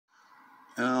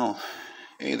Well,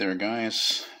 hey there,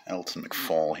 guys. ELton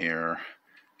McFall here.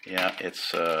 Yeah,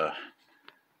 it's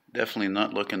definitely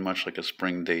not looking much like a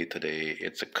spring day today.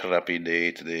 It's a crappy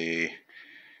day today,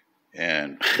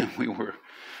 and we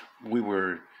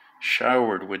were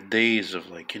showered with days of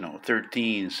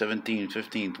 13, 17,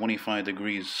 15, 25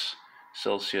 degrees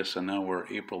Celsius, and now we're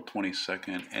April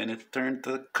 22nd, and it's turned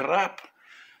to crap.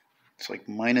 It's like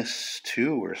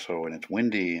 -2 or so, and it's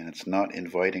windy, and it's not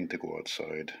inviting to go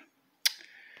outside.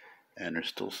 And there's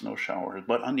still snow showers.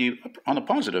 But on the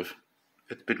positive,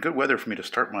 it's been good weather for me to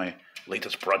start my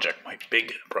latest project, my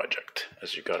big project.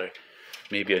 As you got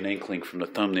maybe an inkling from the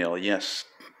thumbnail. Yes,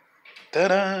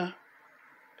 ta-da!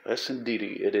 Yes, indeed,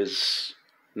 it is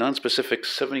non-specific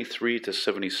 73 to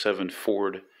 77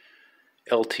 Ford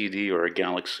LTD, or a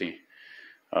Galaxy.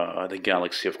 The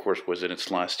Galaxy, of course, was in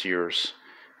its last years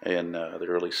in the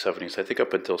early 70s. I think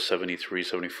up until 73,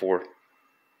 74.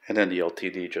 And then the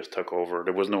LTD just took over.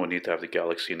 There was no need to have the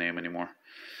Galaxy name anymore.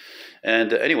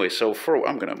 And anyway, so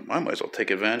I might as well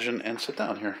take advantage and sit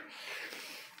down here.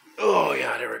 Oh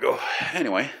yeah, there we go.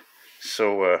 Anyway,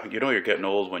 so you're getting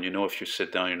old when you know if you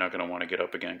sit down, you're not going to want to get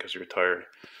up again because you're tired.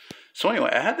 So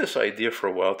anyway, I had this idea for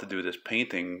a while to do this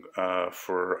painting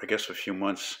for I guess a few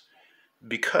months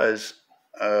because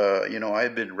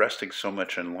I've been resting so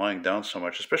much and lying down so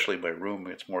much, especially my room.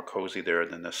 It's more cozy there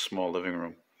than this small living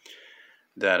room.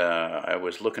 That I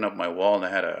was looking up my wall and I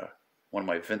had one of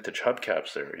my vintage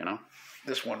hubcaps there,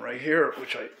 This one right here,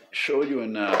 which I showed you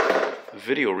in a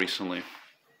video recently.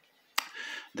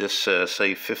 This,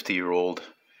 say, 50-year-old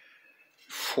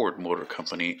Ford Motor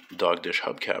Company dog dish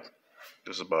hubcap. It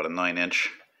was about a 9-inch.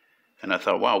 And I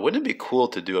thought, wow, wouldn't it be cool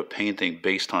to do a painting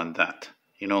based on that?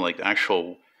 Like the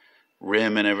actual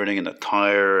rim and everything and the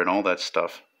tire and all that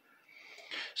stuff.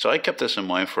 So I kept this in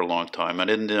mind for a long time. I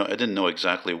didn't know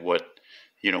exactly what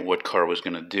car was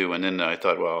going to do. And then I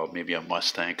thought, well, maybe a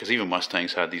Mustang, because even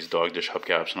Mustangs had these dog dish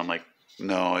hubcaps. And I'm like,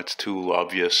 no, it's too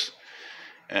obvious.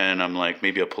 And I'm like,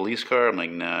 maybe a police car? I'm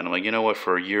like, nah. And I'm like, you know what?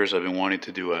 For years, I've been wanting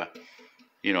to do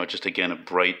just again, a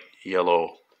bright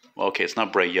yellow. Well, okay, it's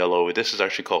not bright yellow. This is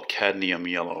actually called cadmium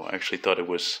yellow. I actually thought it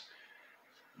was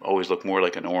always looked more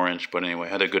like an orange. But anyway,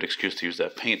 I had a good excuse to use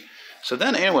that paint. So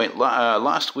then, anyway,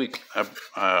 last week,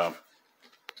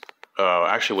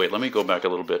 actually, wait, let me go back a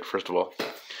little bit, first of all.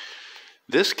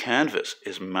 This canvas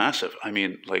is massive. I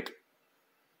mean, like,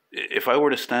 if I were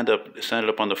to stand it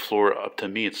up on the floor, up to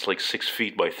me, it's like 6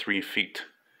 feet by 3 feet.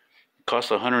 It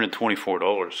costs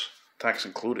 $124, tax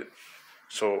included.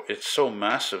 So it's so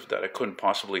massive that I couldn't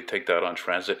possibly take that on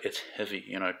transit. It's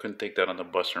heavy, I couldn't take that on the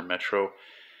bus or metro.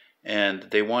 And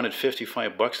they wanted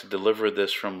 $55 to deliver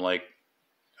this from,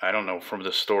 I don't know, from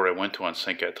the store I went to on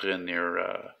St. Catherine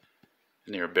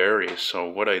near Barrie. So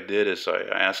what I did is I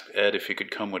asked Ed if he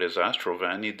could come with his Astro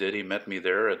van. He did. He met me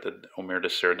there at the Omer de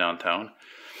Serre downtown,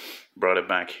 brought it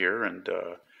back here, and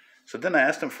so then I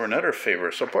asked him for another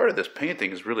favor. So part of this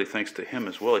painting is really thanks to him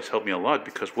as well. He's helped me a lot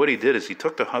because what he did is he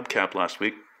took the hubcap last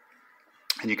week,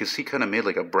 and you can see kind of made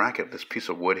like a bracket, this piece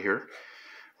of wood here,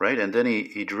 right? And then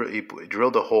he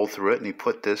drilled a hole through it, and he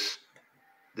put this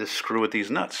screw with these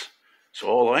nuts. So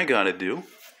all I got to do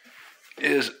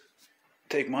is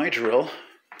take my drill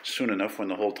soon enough when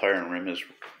the whole tire and rim is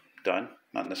done,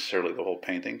 not necessarily the whole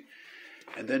painting,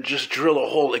 and then just drill a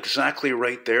hole exactly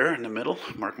right there in the middle,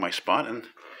 mark my spot, and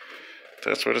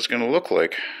that's what it's going to look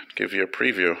like. Give you a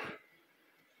preview.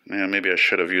 Yeah, maybe I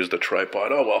should have used a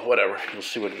tripod. Oh well, whatever. You'll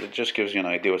see what it just gives you an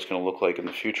idea what it's going to look like in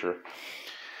the future.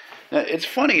 Now, it's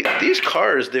funny, these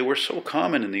cars, they were so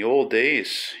common in the old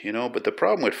days, but the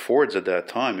problem with Fords at that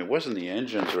time, it wasn't the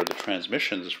engines or the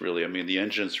transmissions, really. I mean, the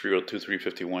engines, 302,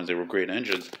 351s, they were great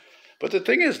engines. But the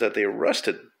thing is that they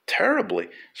rusted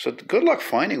terribly. So good luck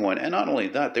finding one. And not only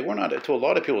that, they were not, to a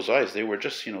lot of people's eyes, they were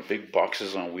just, big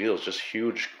boxes on wheels, just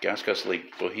huge gas-guzzling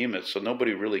behemoths. So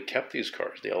nobody really kept these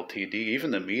cars, the LTD,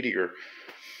 even the Meteor.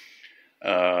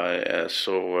 I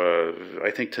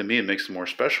think to me it makes them more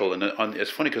special. And it's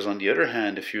funny because on the other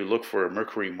hand, if you look for a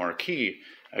Mercury Marquis,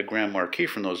 a Grand Marquis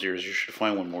from those years, you should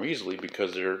find one more easily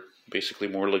because they're basically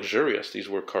more luxurious. These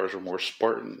cars were more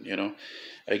Spartan,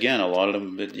 Again, a lot of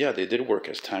them, they did work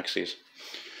as taxis.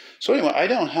 So anyway, I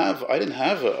didn't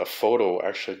have a photo,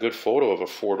 actually a good photo of a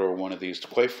Ford or one of these.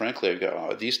 Quite frankly, I've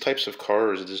got these types of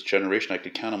cars, this generation, I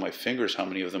could count on my fingers how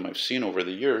many of them I've seen over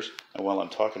the years. And while I'm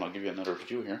talking, I'll give you another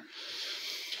view here.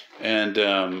 And,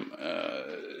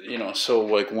 so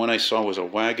like one I saw was a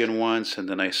wagon once, and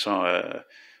then I saw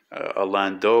a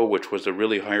Landau, which was a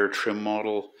really higher trim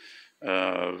model.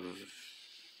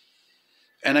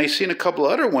 And I seen a couple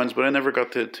other ones, but I never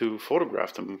got to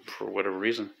photograph them for whatever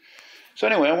reason. So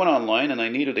anyway, I went online and I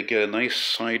needed to get a nice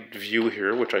side view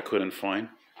here, which I couldn't find.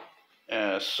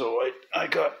 So I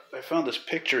found this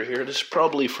picture here. This is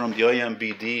probably from the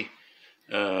IMBD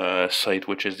site,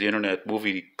 which is the Internet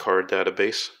Movie Card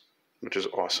Database, which is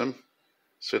awesome.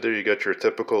 So there you got your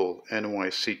typical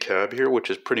NYC cab here, which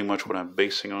is pretty much what I'm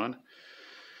basing on.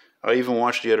 I even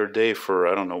watched the other day for,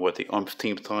 I don't know what, the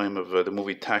umpteenth time of the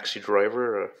movie Taxi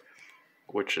Driver,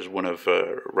 which is one of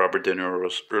Robert De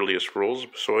Niro's earliest roles.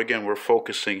 So again, we're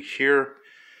focusing here.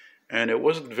 And it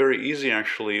wasn't very easy,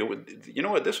 actually. You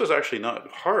know what? This was actually not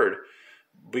hard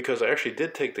because I actually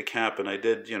did take the cap and I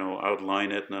did,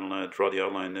 outline it and then draw the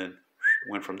outline and then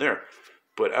went from there.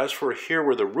 But as for here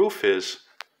where the roof is,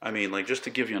 I mean, like, just to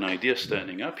give you an idea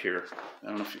standing up here, I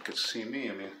don't know if you could see me.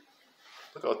 I mean,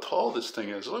 look how tall this thing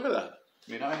is. Look at that.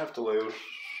 I mean, I have to lay,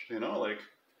 like,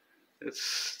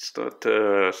 it's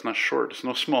not short. It's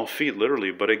no small feat,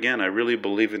 literally. But again, I really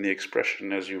believe in the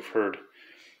expression, as you've heard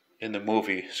in the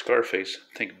movie Scarface,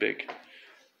 think big,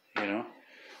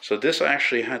 So this I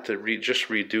actually had to redo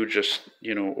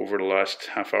over the last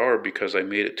half hour because I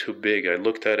made it too big. I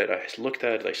looked at it, I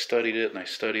studied it, and I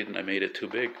studied, and I made it too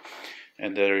big.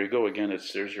 And there you go again.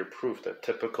 There's your proof, that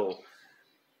typical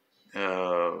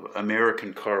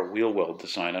American car wheel well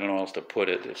design. I don't know how else to put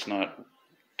it. It's not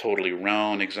totally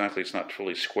round exactly. It's not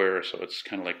fully square, so it's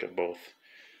kind of like a both.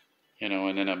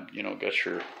 And then I'm got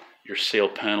your sail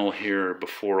panel here.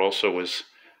 Before also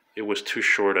it was too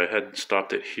short. I had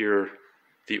stopped it here,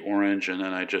 the orange, and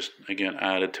then I just again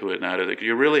added to it and added it.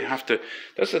 You really have to.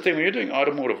 That's the thing when you're doing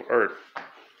automotive art.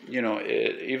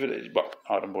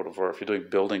 Automotive art. If you're doing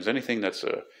buildings, anything that's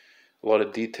a lot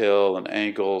of detail and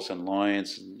angles and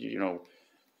lines,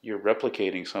 you're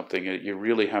replicating something. You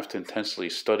really have to intensely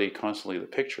study constantly the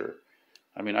picture.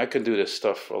 I mean, I can do this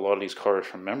stuff, a lot of these cars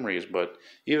from memories, but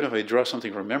even if I draw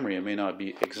something from memory, it may not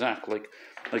be exact. Like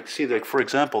for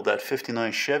example, that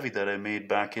 '59 Chevy that I made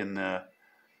back in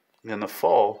the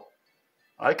fall,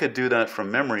 I could do that from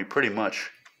memory pretty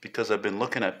much because I've been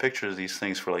looking at pictures of these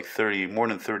things for like more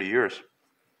than 30 years.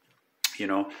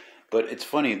 But it's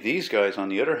funny, these guys, on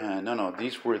the other hand,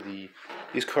 these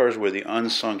cars were the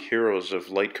unsung heroes of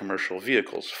light commercial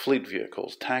vehicles, fleet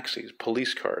vehicles, taxis,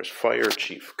 police cars, fire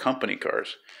chief, company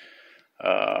cars,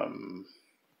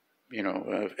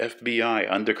 FBI,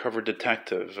 undercover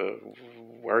detective,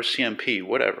 RCMP,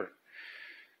 whatever.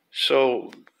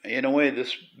 So, in a way,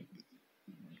 this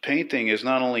painting is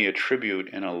not only a tribute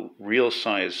in a real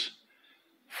size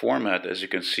format. As you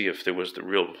can see, if there was the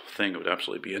real thing, it would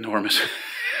absolutely be enormous.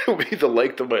 It would be the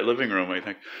length of my living room, I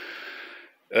think.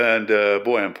 And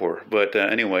boy, I'm poor. But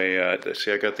anyway,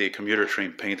 see, I got the commuter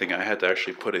train painting. I had to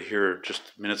actually put it here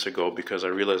just minutes ago because I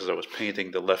realized I was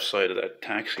painting the left side of that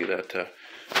taxi that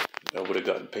I would have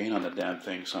gotten paint on the damn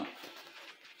thing. So,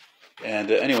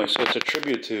 and anyway, so it's a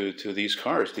tribute to these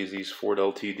cars, these Ford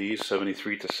LTDs,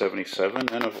 73 to 77,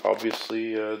 and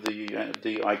obviously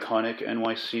the iconic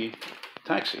NYC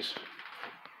taxis.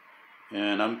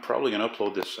 And I'm probably going to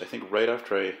upload this, I think, right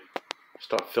after I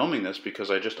stop filming this, because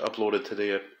I just uploaded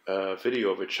today a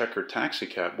video of a checkered taxi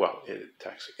cab. Well,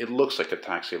 it looks like a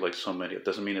taxi, like so many. It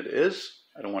doesn't mean it is.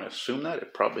 I don't want to assume that.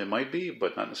 It might be,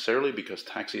 but not necessarily, because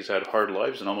taxis had hard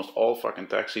lives, and almost all fucking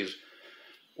taxis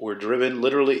were driven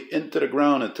literally into the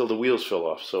ground until the wheels fell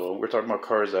off. So we're talking about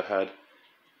cars that had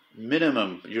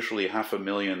minimum, usually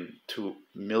 500,000 to 1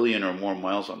 million or more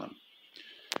miles on them.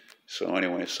 So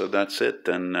anyway, so that's it,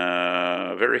 and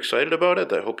very excited about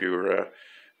it. I hope you're,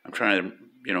 I'm trying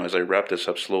to, as I wrap this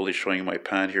up, slowly showing you my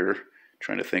pan here,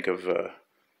 trying to think of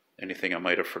anything I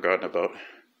might have forgotten about.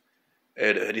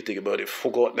 Anything about it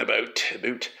forgotten about.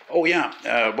 Oh yeah,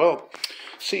 well,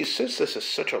 see, since this is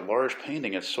such a large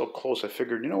painting, it's so close, I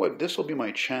figured, you know what, this will be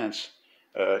my chance,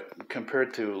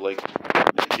 compared to like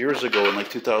years ago in like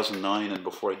 2009 and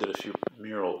before, I did a few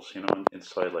murals,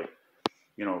 inside like,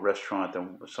 restaurant,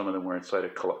 and some of them were inside a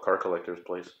car collector's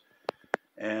place.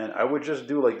 And I would just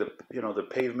do like the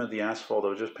pavement, the asphalt. I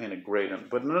would just paint it gray.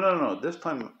 But no. This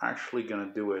time I'm actually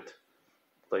gonna do it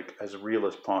like as real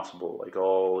as possible, like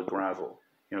all gravel.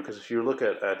 Because if you look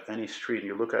at any street and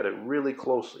you look at it really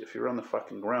closely, if you're on the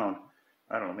fucking ground,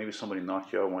 I don't know, maybe somebody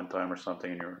knocked you out one time or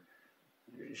something, and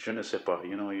je ne sais pas,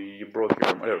 you broke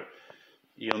your whatever.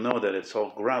 You'll know that it's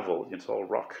all gravel, it's all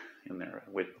rock in there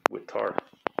with tar.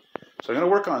 So I'm going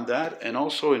to work on that, and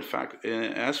also, in fact,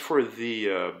 as for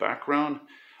the background,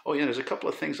 oh yeah, there's a couple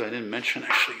of things I didn't mention,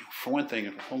 actually. For one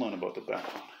thing, hold on about the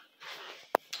background.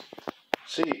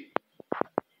 See,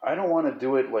 I don't want to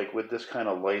do it like with this kind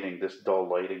of lighting, this dull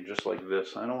lighting, just like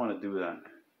this. I don't want to do that.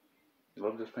 You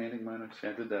love this painting, man? See,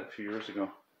 I did that a few years ago.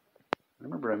 I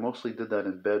remember I mostly did that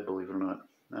in bed, believe it or not.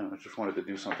 I don't know, I just wanted to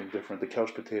do something different. The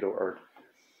couch potato art.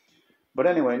 But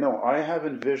anyway, no, I have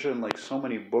envisioned like so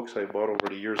many books I bought over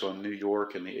the years on New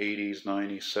York in the 80s,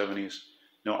 90s, 70s.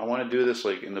 No, I want to do this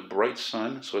like in the bright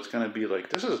sun. So it's going to be like,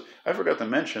 this is, I forgot to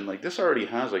mention, like this already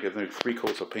has like I think 3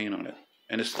 coats of paint on it.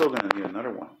 And it's still going to need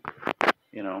another one,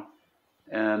 you know.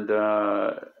 And,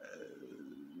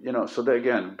 so that,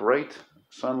 again, bright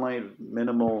sunlight,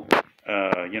 minimal,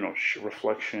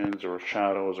 reflections or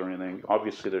shadows or anything.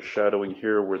 Obviously, there's shadowing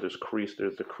here where there's crease.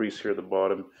 There's the crease here at the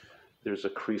bottom. There's a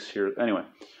crease here. Anyway,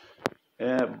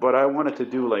 but I wanted to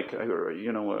do like,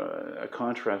 a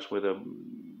contrast with a,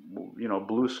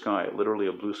 blue sky, literally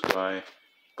a blue sky.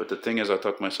 But the thing is, I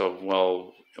thought to myself,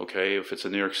 well, okay, if it's a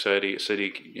New York City,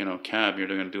 cab, you're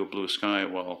going to do a blue sky.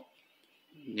 Well,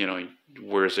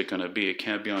 where is it going to be? It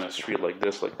can't be on a street like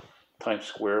this, like Times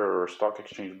Square or a stock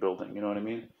exchange building. You know what I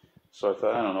mean? So I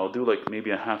thought, I don't know, I'll do like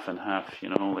maybe a half and half.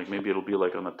 Like maybe it'll be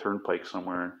like on the turnpike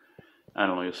somewhere. I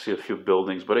don't know. You'll see a few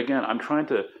buildings, but again, I'm trying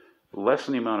to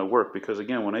lessen the amount of work because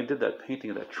again, when I did that painting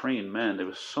of that train, man, there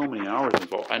was so many hours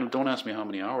involved. Don't ask me how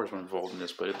many hours were involved in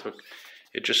this, but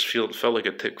it just felt like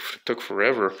it took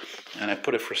forever, and I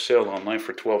put it for sale online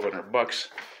for $1,200,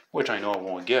 which I know I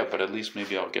won't get, but at least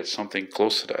maybe I'll get something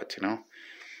close to that,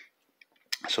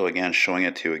 So again, showing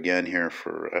it to you again here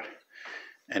for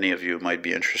any of you who might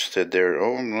be interested there.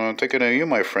 Oh, I'm thinking of you,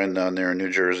 my friend down there in New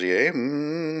Jersey, eh?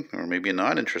 Or maybe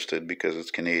not interested because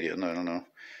it's Canadian. I don't know.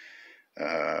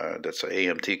 That's an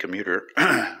AMT commuter,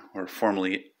 or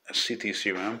formerly a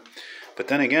CTCUM. But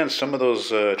then again, some of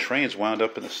those trains wound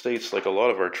up in the States like a lot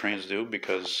of our trains do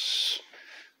because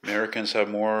Americans have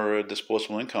more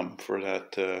disposable income for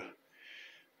that,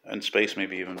 and space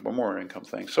maybe even more income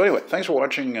things. So anyway, thanks for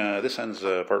watching. This ends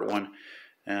part 1.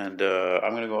 And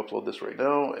I'm going to go upload this right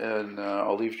now, and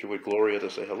I'll leave you with Gloria to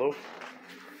say hello.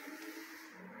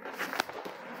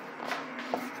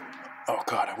 Oh,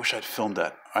 God, I wish I'd filmed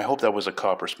that. I hope that was a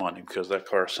cop responding because that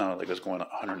car sounded like it was going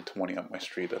 120 up my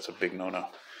street. That's a big no-no.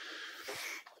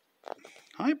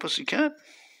 Hi, pussycat.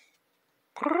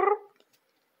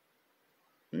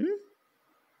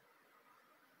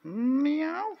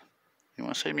 Meow. You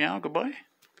want to say meow goodbye?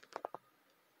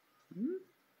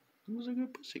 Who's a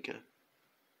good pussycat?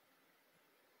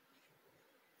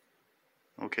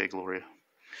 Okay, Gloria.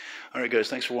 All right, guys,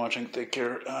 thanks for watching. Take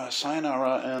care.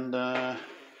 Sayonara, and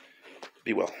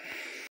be well.